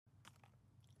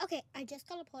Okay, I just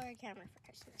got a Polaroid camera for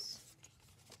Christmas.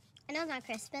 I know it's not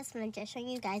Christmas, but I'm just showing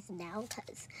you guys now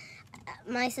because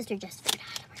my sister just figured out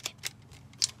how to work it.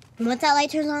 And once that light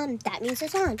turns on, that means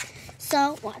it's on.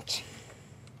 So, watch.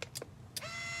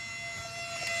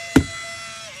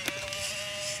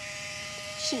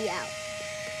 She out.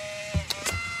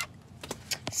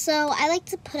 So, I like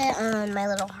to put it on my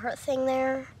little heart thing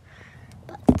there.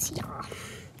 But, yeah.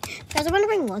 You guys are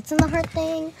wondering what's in the heart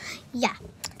thing? Yeah.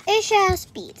 It's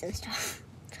just beads and stuff.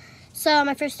 So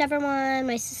my first ever one,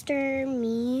 my sister,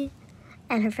 me,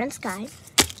 and her friend Sky.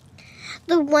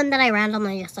 The one that I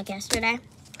randomly just took yesterday.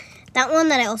 That one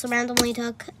that I also randomly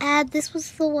took. And this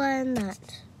was the one that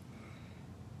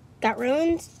got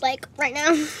ruined, like right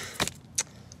now.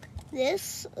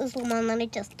 This is the one that I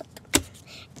just took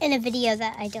in a video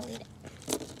that I deleted.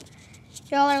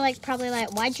 Y'all are like probably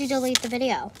like, why'd you delete the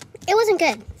video? It wasn't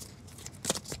good.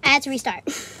 I had to restart.